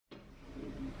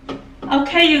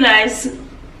Okay, you guys,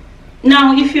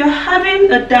 now if you're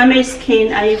having a damaged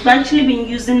skin and you've actually been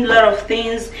using a lot of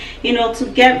things, you know, to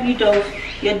get rid of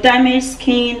your damaged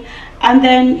skin, and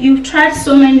then you've tried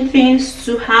so many things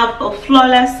to have a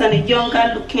flawless and a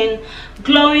younger looking,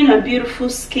 glowing and beautiful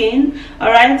skin,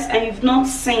 all right, and you've not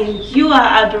seen, you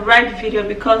are at the right video,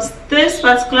 because this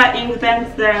particular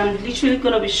ingredient that I'm literally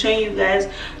going to be showing you guys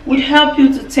would help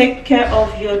you to take care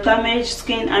of your damaged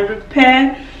skin and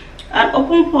repair and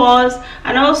open pores,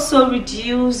 and also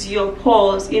reduce your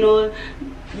pores. You know,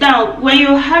 now when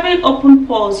you're having open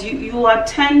pores, you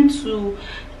attend to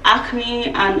acne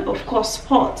and of course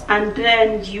spots, and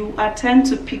then you attend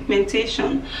to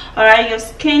pigmentation. All right, your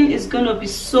skin is going to be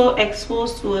so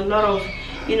exposed to a lot of,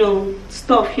 you know,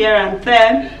 stuff here and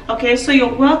there. Okay, so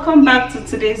you're welcome back to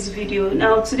today's video.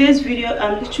 Now today's video,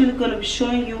 I'm literally going to be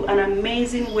showing you an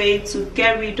amazing way to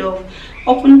get rid of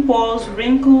open pores,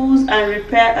 wrinkles, and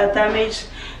repair a damaged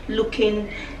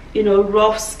looking, you know,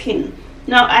 rough skin.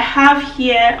 Now I have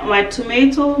here my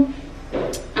tomato.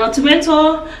 Now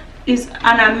tomato is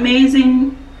an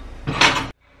amazing,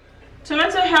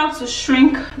 tomato helps to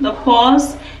shrink the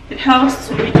pores. It helps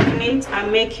to rejuvenate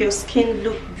and make your skin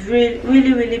look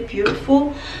really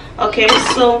beautiful. Okay,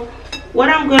 so what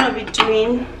I'm going to be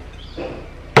doing,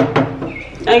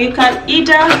 now you can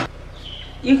either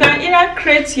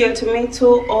crate your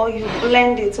tomato or you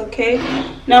blend it. Okay,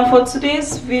 now for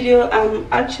today's video I'm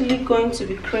actually going to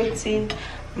be crating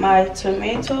my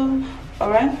tomato.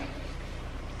 All right,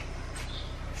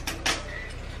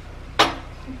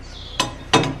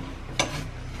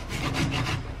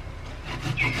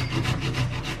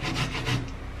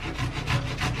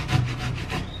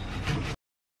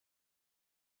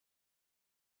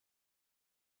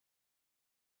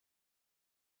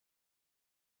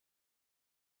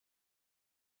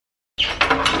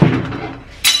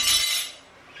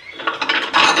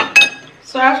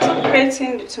 so after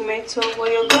grating the tomato,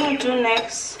 what you're going to do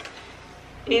next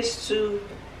is to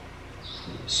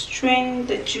strain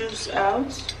the juice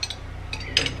out.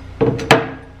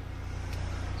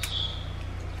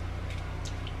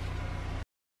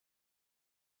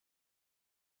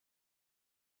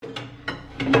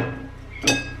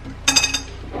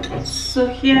 So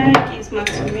here is my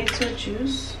tomato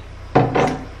juice.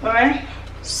 Alright,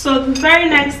 so the very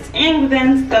next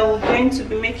ingredient that we're going to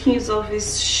be making use of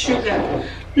is sugar.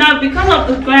 Now because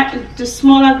of the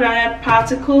smaller granite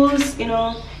particles, you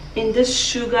know, in this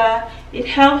sugar, it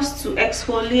helps to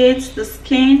exfoliate the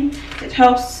skin, it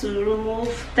helps to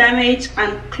remove damage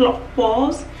and clog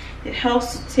pores, it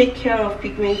helps to take care of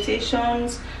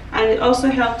pigmentations, and it also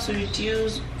helps to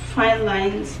reduce fine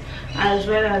lines as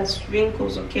well as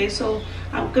wrinkles. Okay, so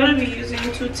I'm going to be using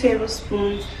 2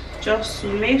 tablespoons just to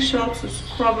make sure to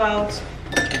scrub out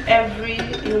every,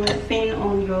 you know, thing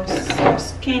on your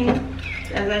skin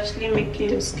that's actually making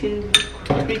your skin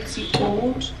look pretty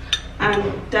old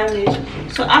and damaged.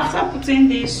 So after putting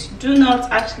this, do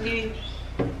not actually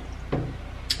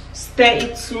stir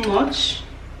it too much,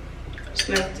 just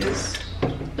like this.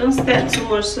 Don't stir too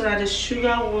much so that the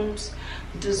sugar won't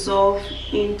dissolve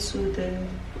into the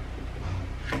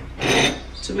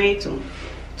tomato.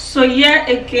 So here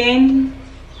again,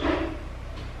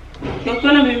 you're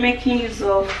going to be making use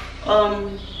of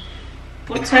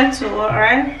potato. All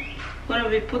right, going to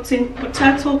be putting,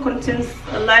 potato contains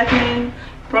a lightening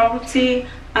property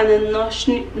and a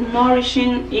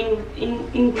nourishing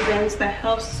ingredients that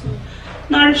helps to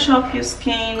nourish up your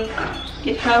skin.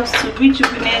 It helps to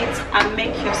rejuvenate and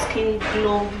make your skin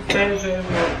glow very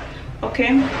well.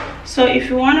 Okay, so if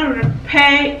you want to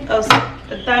repair a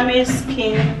damaged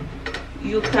skin,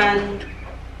 you can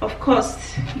of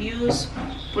course use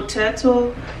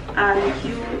potato, and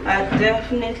you are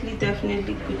definitely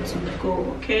good to go.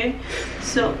 Okay,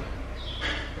 so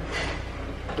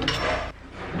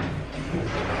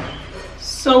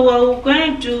what we're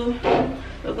going to do,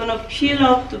 we're going to peel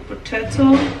off the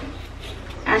potato,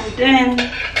 and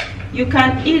then you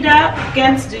can either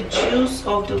get the juice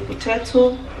of the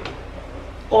potato,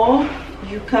 or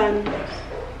you can,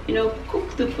 you know,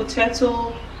 cook the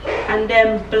potato and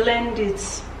then blend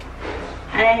it,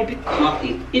 and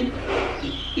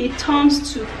it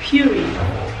turns to puree.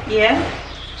 Yeah,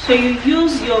 so you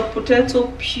use your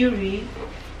potato puree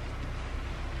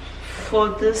for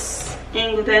this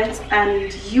ingredient,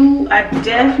 and you are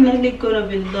definitely gonna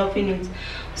be loving it.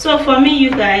 So for me,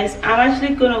 you guys, I'm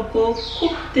actually gonna go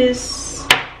cook this.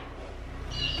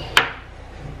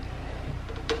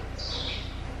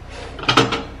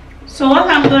 So what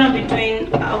I'm gonna be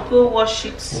doing, I'll go wash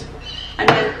it and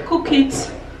then cook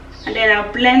it, and then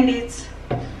I'll blend it,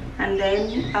 and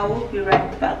then I will be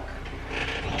right back.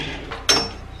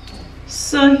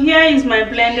 So here is my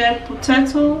blended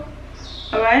potato.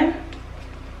 All right,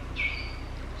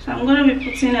 so I'm going to be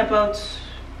putting about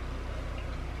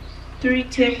 3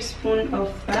 tablespoons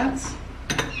of that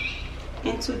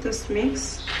into this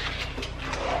mix.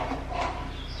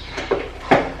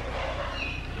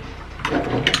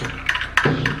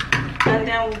 And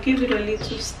then we'll give it a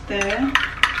little stir,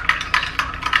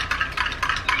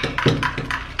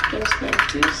 just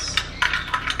like this.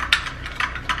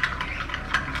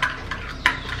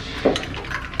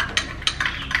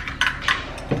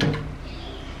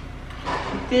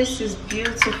 This is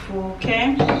beautiful.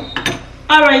 Okay,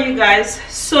 all right, you guys,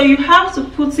 so you have to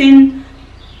put in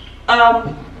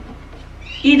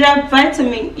either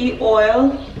vitamin E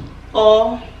oil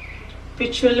or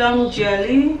petroleum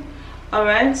jelly. All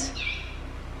right,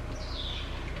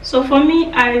 so for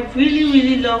me, I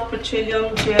really love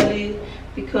petroleum jelly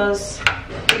because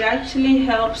it actually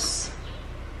helps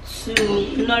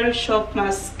to nourish up my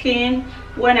skin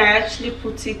when I actually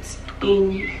put it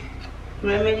in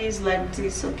remedies like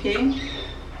this. Okay,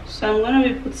 so I'm going to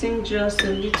be putting just a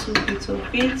little bit of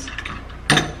it,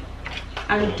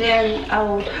 and then I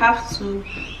would have to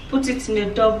put it in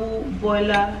a double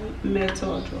boiler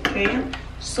method, okay,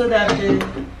 so that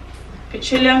the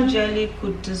petroleum jelly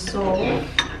could dissolve,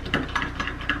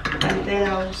 and then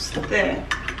I'll stir.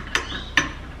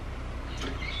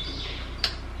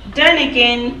 Then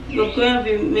again, you're going to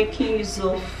be making use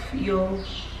of your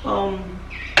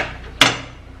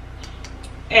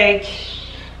egg.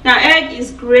 Now, egg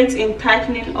is great in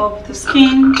tightening up the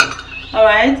skin. All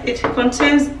right, it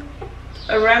contains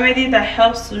a remedy that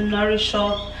helps to nourish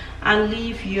up and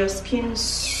leave your skin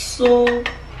so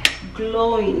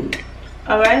glowing.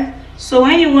 All right, so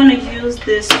when you want to use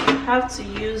this, you have to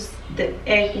use the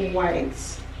egg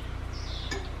whites.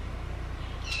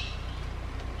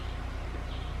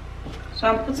 So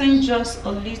I'm putting just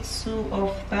a little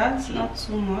of that, not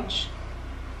too much.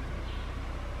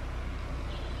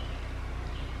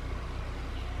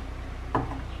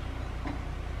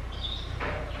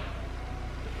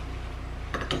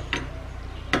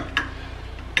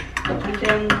 And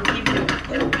then give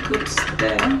it a good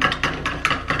stir.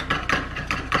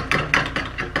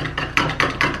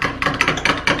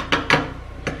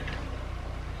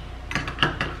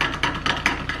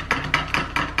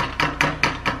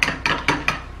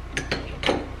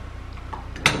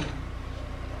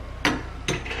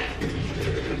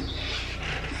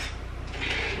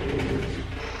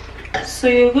 So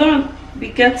you're going to be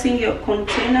getting your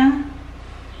container.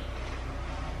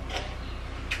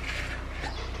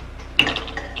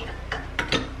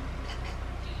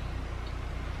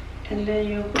 And then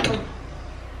you're going to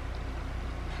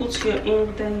put your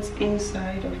ingredients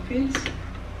inside of it.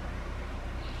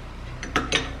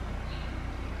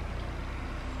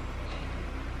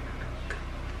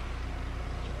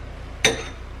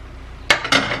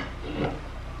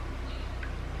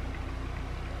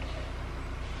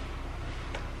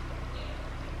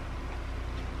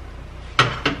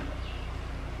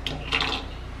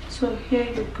 So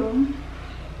here you go.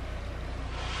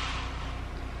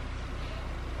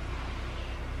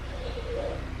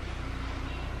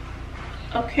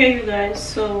 Okay, you guys,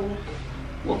 so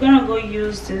we're gonna go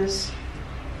use this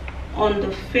on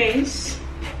the face.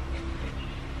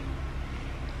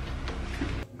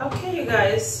 Okay, you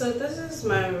guys, so this is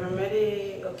my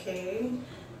remedy. Okay,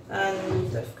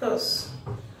 and of course,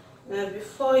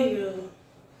 before you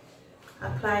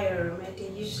apply your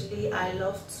remedy, usually I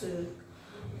love to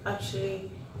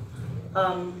actually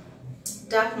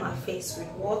dab my face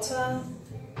with water,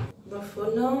 but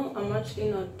for now I'm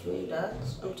actually not doing that.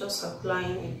 I'm just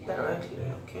applying it directly.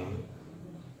 Okay,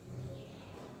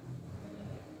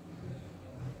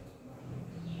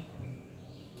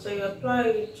 so you apply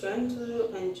it gently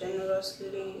and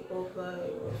generously over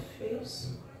your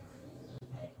face.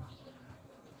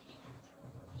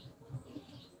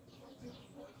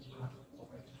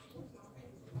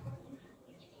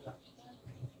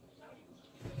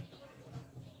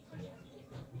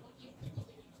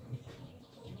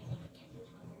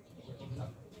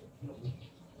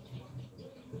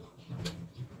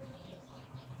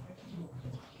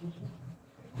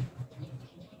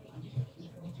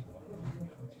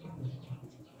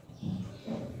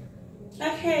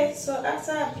 Okay, so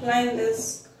after applying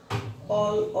this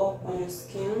all up on your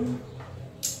skin,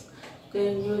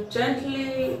 then you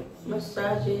gently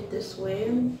massage it this way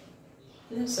in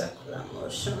a circular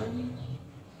motion,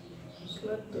 just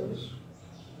like this.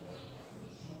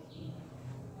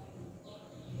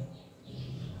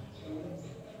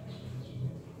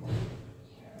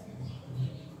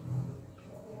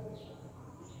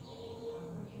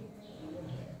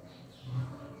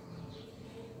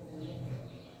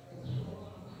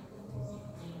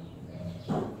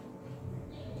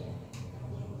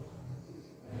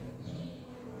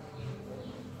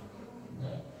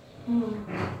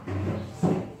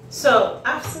 So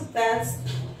after that,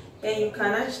 then you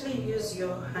can actually use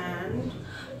your hand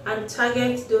and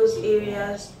target those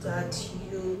areas that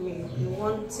you may be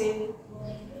wanting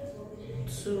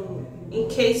to, in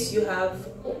case you have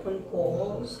open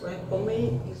pores. Like for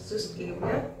me, it's this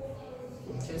area.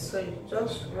 Okay, so you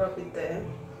just rub it there,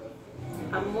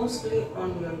 and mostly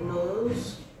on your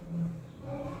nose.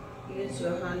 Use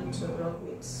your hand to rub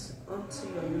it onto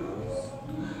your nose.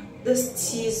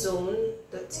 This T-zone,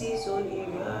 the T-zone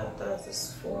area, that's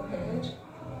his forehead.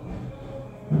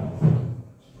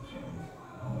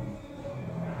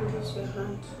 Use your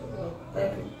hand to rub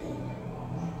everything.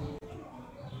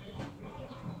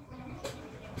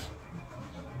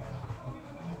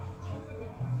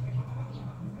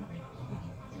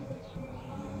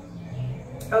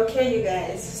 Okay, you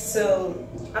guys, so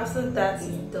after that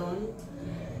is done,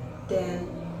 then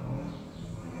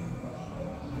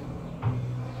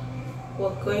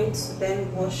we're going to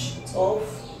then wash it off.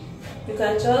 You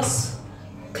can just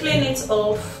clean it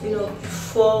off, you know,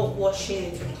 before washing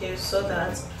it, okay, so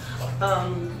that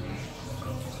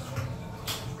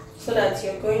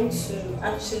you're going to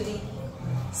actually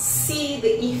see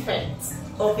the effect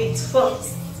of it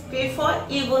first before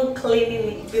even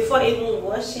cleaning it, before even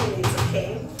washing it,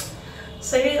 okay?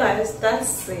 So you guys,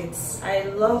 that's it. I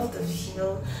love the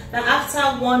feel. Now after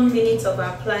 1 minute of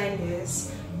applying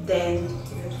this, then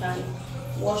you can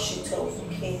wash it off,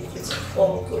 okay? It's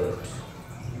all good.